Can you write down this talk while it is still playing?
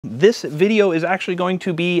This video is actually going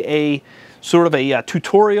to be a sort of a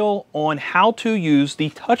tutorial on how to use the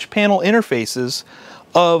touch panel interfaces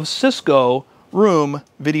of Cisco Room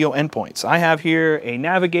video endpoints. I have here a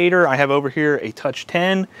Navigator, I have over here a Touch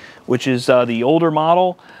 10, which is the older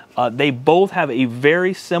model. They both have a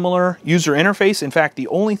very similar user interface. In fact, the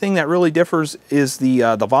only thing that really differs is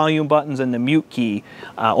the volume buttons and the mute key.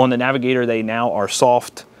 On the Navigator, they now are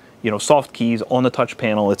soft keys on the touch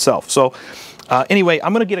panel itself. So anyway,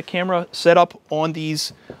 I'm going to get a camera set up on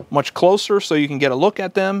these much closer so you can get a look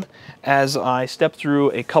at them as I step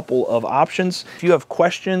through a couple of options. If you have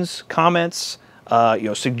questions, comments,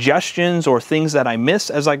 suggestions or things that I miss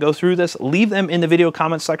as I go through this, leave them in the video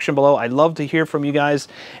comment section below. I'd love to hear from you guys,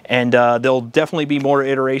 and there'll definitely be more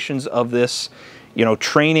iterations of this,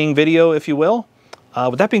 training video, if you will.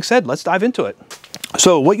 With that being said, let's dive into it.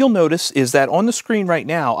 So what you'll notice is that on the screen right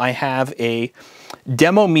now, I have a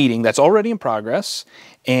demo meeting that's already in progress,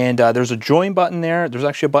 and there's a join button there. There's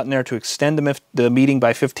actually a button there to extend the meeting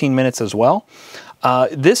by 15 minutes as well.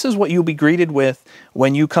 This is what you'll be greeted with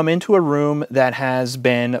when you come into a room that has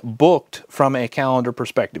been booked from a calendar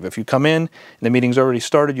perspective. If you come in and the meeting's already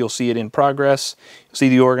started, you'll see it in progress. You'll see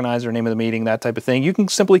the organizer, name of the meeting, that type of thing. You can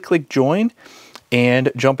simply click join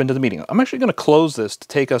and jump into the meeting. I'm actually going to close this to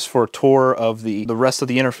take us for a tour of the rest of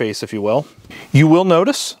the interface, if you will. You will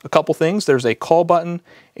notice a couple things. There's a call button,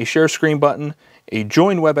 a share screen button, a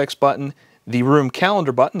join Webex button, the room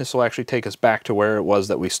calendar button. This will actually take us back to where it was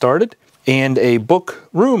that we started, and a book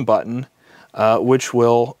room button, which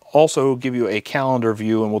will also give you a calendar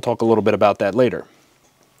view, and we'll talk a little bit about that later.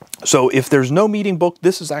 So if there's no meeting booked,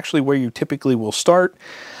 this is actually where you typically will start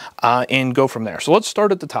and go from there. So let's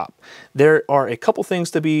start at the top. There are a couple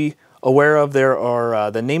things to be aware of. There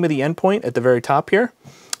are the name of the endpoint at the very top here.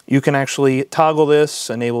 You can actually toggle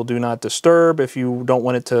this, enable do not disturb if you don't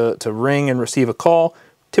want it to ring and receive a call.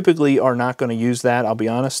 Typically are not going to use that, I'll be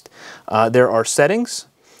honest. There are settings.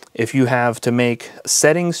 If you have to make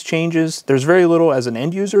settings changes, there's very little as an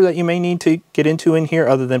end user that you may need to get into in here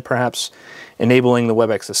other than perhaps enabling the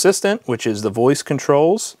Webex Assistant, which is the voice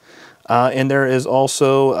controls. And there is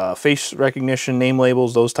also face recognition, name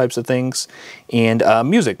labels, those types of things, and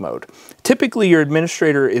music mode. Typically, your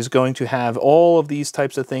administrator is going to have all of these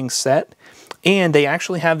types of things set, and they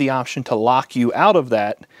actually have the option to lock you out of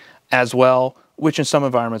that as well, which in some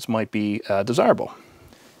environments might be desirable.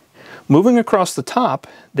 Moving across the top,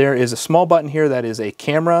 there is a small button here that is a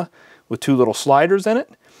camera with two little sliders in it.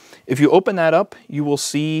 If you open that up, you will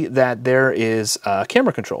see that there is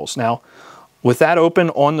camera controls. Now, with that open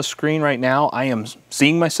on the screen right now, I am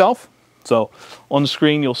seeing myself. So on the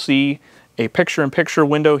screen, you'll see a picture-in-picture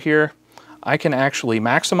window here. I can actually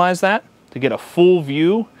maximize that to get a full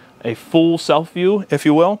view, a full self view, if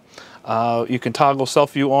you will. You can toggle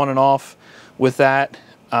self view on and off with that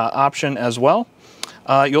option as well.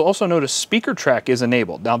 You'll also notice speaker track is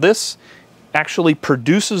enabled. Now this actually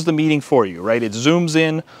produces the meeting for you, right? It zooms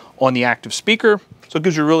in on the active speaker, so it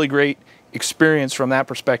gives you a really great experience from that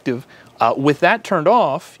perspective. With that turned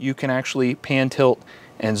off, you can actually pan, tilt,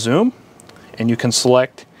 and zoom, and you can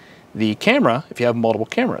select the camera if you have multiple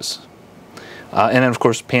cameras. And then of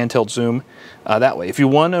course pan, tilt, zoom that way. If you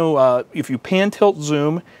want to, if you pan, tilt,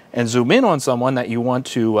 zoom, and zoom in on someone that you want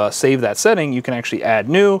to save that setting, you can actually add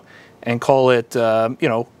new and call it,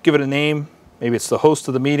 give it a name. Maybe it's the host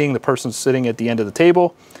of the meeting, the person sitting at the end of the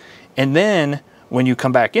table. And then when you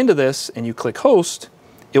come back into this and you click host,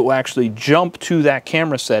 it will actually jump to that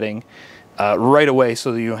camera setting right away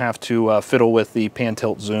so that you don't have to fiddle with the pan,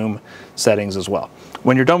 tilt, zoom settings as well.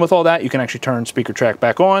 When you're done with all that, you can actually turn speaker track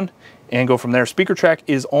back on and go from there. Speaker track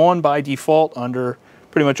is on by default under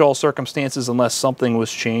pretty much all circumstances unless something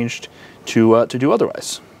was changed to do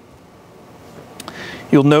otherwise.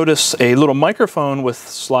 You'll notice a little microphone with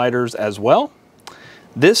sliders as well.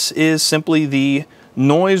 This is simply the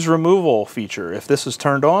noise removal feature. If this is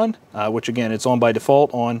turned on, which again, it's on by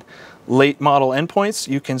default on late model endpoints,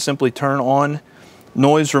 you can simply turn on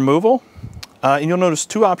noise removal. And you'll notice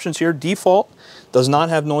two options here. Default does not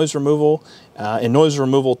have noise removal, and noise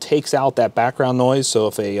removal takes out that background noise. So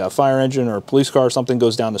if a fire engine or a police car or something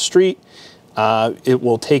goes down the street, it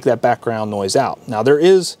will take that background noise out. Now there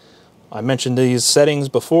is, I mentioned these settings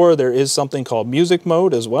before, there is something called music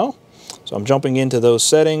mode as well. So I'm jumping into those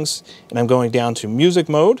settings and I'm going down to music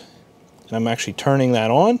mode and I'm actually turning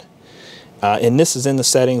that on. And this is in the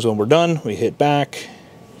settings. When we're done, we hit back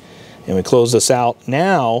and we close this out.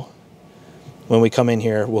 Now, when we come in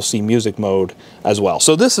here, we'll see music mode as well.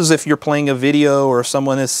 So this is if you're playing a video or if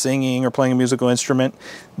someone is singing or playing a musical instrument.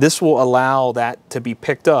 This will allow that to be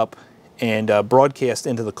picked up and broadcast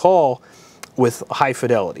into the call with high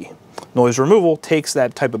fidelity. noise removal takes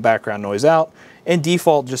that type of background noise out, and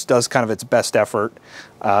default just does kind of its best effort,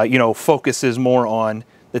 you know, focuses more on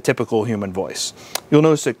the typical human voice. You'll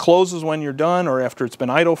notice it closes when you're done or after it's been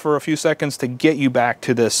idle for a few seconds to get you back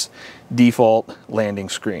to this default landing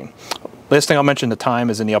screen. Last thing I'll mention, the time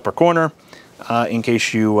is in the upper corner in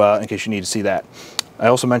case you need to see that. I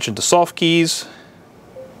also mentioned the soft keys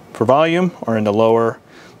for volume are in the lower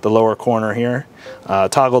corner here.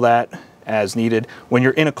 Toggle that as needed. When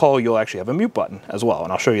you're in a call, you'll actually have a mute button as well,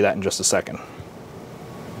 and I'll show you that in just a second.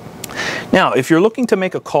 Now, if you're looking to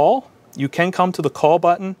make a call, you can come to the call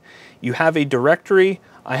button. You have a directory.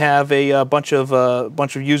 I have a bunch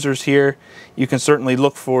of users here. You can certainly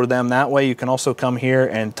look for them that way. You can also come here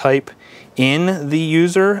and type in the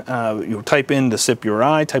user. You type in the SIP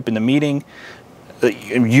URI, type in the meeting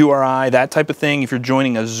URI, that type of thing. If you're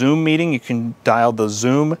joining a Zoom meeting, you can dial the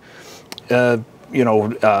Zoom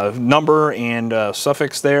number and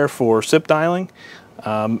suffix there for SIP dialing.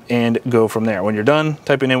 And go from there. When you're done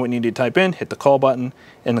typing in what you need to type in, hit the call button,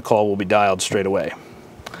 and the call will be dialed straight away.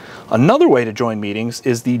 Another way to join meetings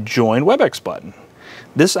is the Join Webex button.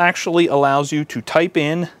 This actually allows you to type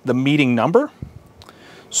in the meeting number,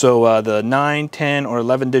 so the 9, 10, or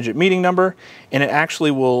 11-digit meeting number, and it actually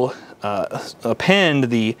will append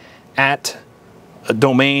the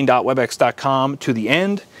 @domain.webex.com to the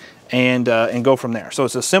end, and go from there. So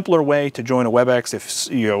it's a simpler way to join a Webex. If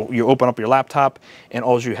you open up your laptop and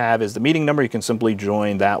all you have is the meeting number, you can simply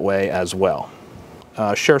join that way as well.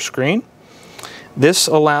 Share screen. This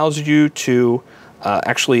allows you to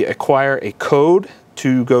actually acquire a code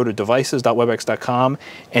to go to devices.webex.com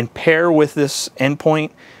and pair with this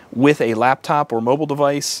endpoint with a laptop or mobile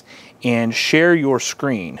device and share your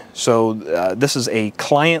screen. So this is a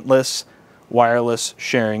clientless wireless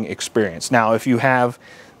sharing experience. Now, if you have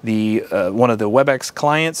one of the Webex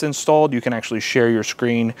clients installed, you can actually share your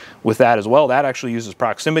screen with that as well. That actually uses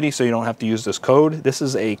proximity, so you don't have to use this code. This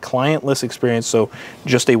is a clientless experience, so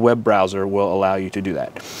just a web browser will allow you to do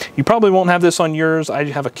that. You probably won't have this on yours. I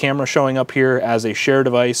have a camera showing up here as a share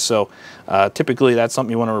device, so typically that's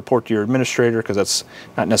something you want to report to your administrator because that's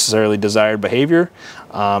not necessarily desired behavior.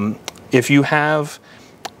 If you have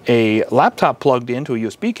a laptop plugged into a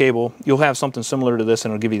USB cable, you'll have something similar to this,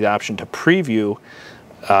 and it'll give you the option to preview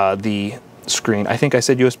the screen. I think I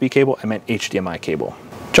said USB cable, I meant HDMI cable.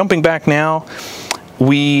 Jumping back now,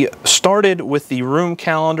 we started with the room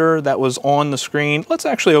calendar that was on the screen. Let's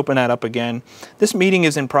actually open that up again. This meeting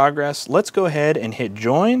is in progress. Let's go ahead and hit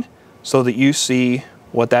join so that you see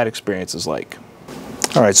what that experience is like.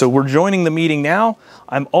 All right, so we're joining the meeting now.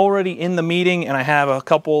 I'm already in the meeting and I have a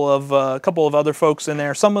couple of other folks in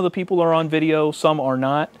there. Some of the people are on video, some are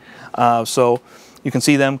not. So you can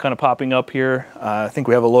see them kind of popping up here. I think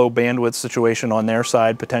we have a low bandwidth situation on their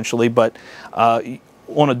side potentially, but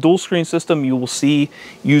on a dual screen system, you will see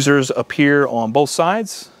users appear on both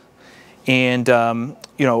sides, and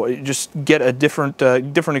you know, just get a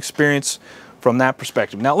different experience from that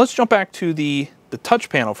perspective. Now let's jump back to the touch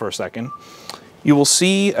panel for a second. You will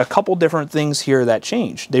see a couple different things here that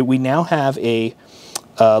change. We now have a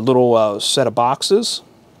little set of boxes,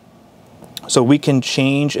 so we can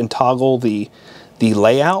change and toggle the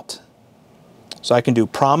layout. So I can do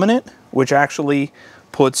prominent, which actually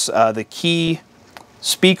puts the key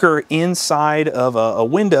speaker inside of a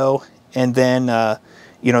window, and then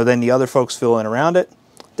then the other folks fill in around it.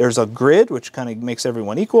 There's a grid, which kind of makes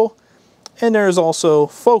everyone equal, and there's also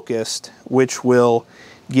focused, which will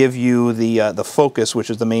give you the focus,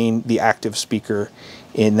 which is the active speaker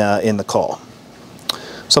in the call.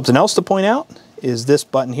 Something else to point out is this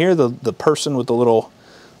button here, the person with the little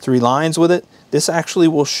 3 lines with it. This actually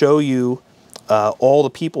will show you all the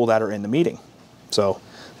people that are in the meeting. So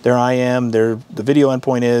there I am, there the video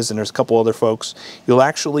endpoint is, and there's a couple other folks. You'll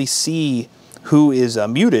actually see who is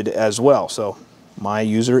muted as well. So my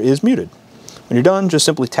user is muted. When you're done, just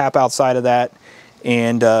simply tap outside of that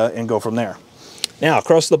and go from there. Now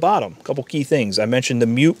across the bottom, a couple key things. I mentioned the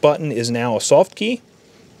mute button is now a soft key.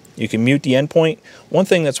 You can mute the endpoint. One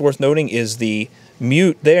thing that's worth noting is the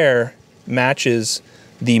mute there matches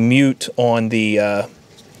the mute on the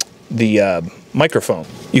microphone.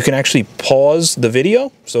 You can actually pause the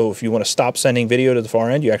video. So if you want to stop sending video to the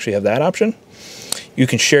far end, you actually have that option. You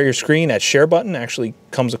can share your screen. That share button actually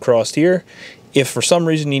comes across here. If for some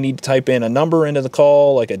reason you need to type in a number into the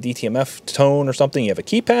call, like a DTMF tone or something, you have a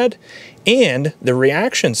keypad. And the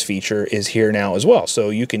reactions feature is here now as well.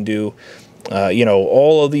 So you can do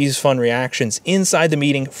all of these fun reactions inside the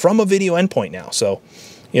meeting from a video endpoint now. So,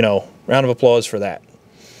 round of applause for that.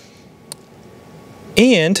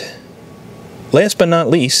 And last but not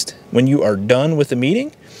least, when you are done with the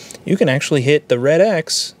meeting, you can actually hit the red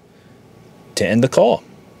X to end the call.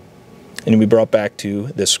 And you'll be brought back to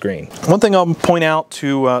this screen. One thing I'll point out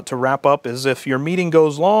to wrap up is if your meeting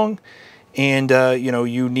goes long and you know,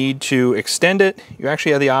 you need to extend it, you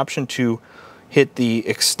actually have the option to hit the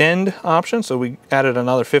extend option. So we added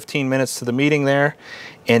another 15 minutes to the meeting there,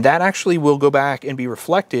 and that actually will go back and be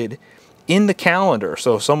reflected in the calendar.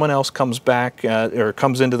 So if someone else comes back or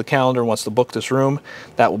comes into the calendar and wants to book this room,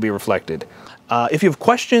 that will be reflected. If you have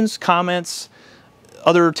questions, comments,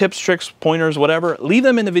 other tips, tricks, pointers, whatever, leave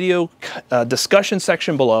them in the video discussion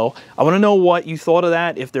section below. I want to know what you thought of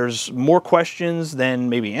that. If there's more questions than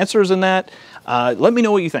maybe answers in that, let me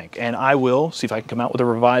know what you think, and I will see if I can come out with a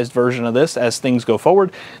revised version of this as things go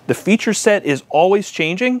forward. The feature set is always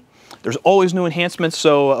changing. There's always new enhancements,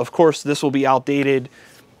 so of course this will be outdated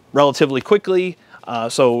relatively quickly.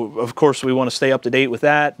 So of course we want to stay up to date with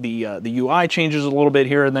that. The UI changes a little bit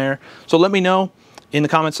here and there. So let me know in the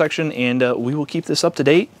comment section, and we will keep this up to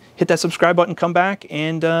date. Hit that subscribe button, come back,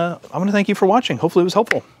 and I'm going to thank you for watching. Hopefully it was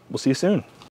helpful. We'll see you soon.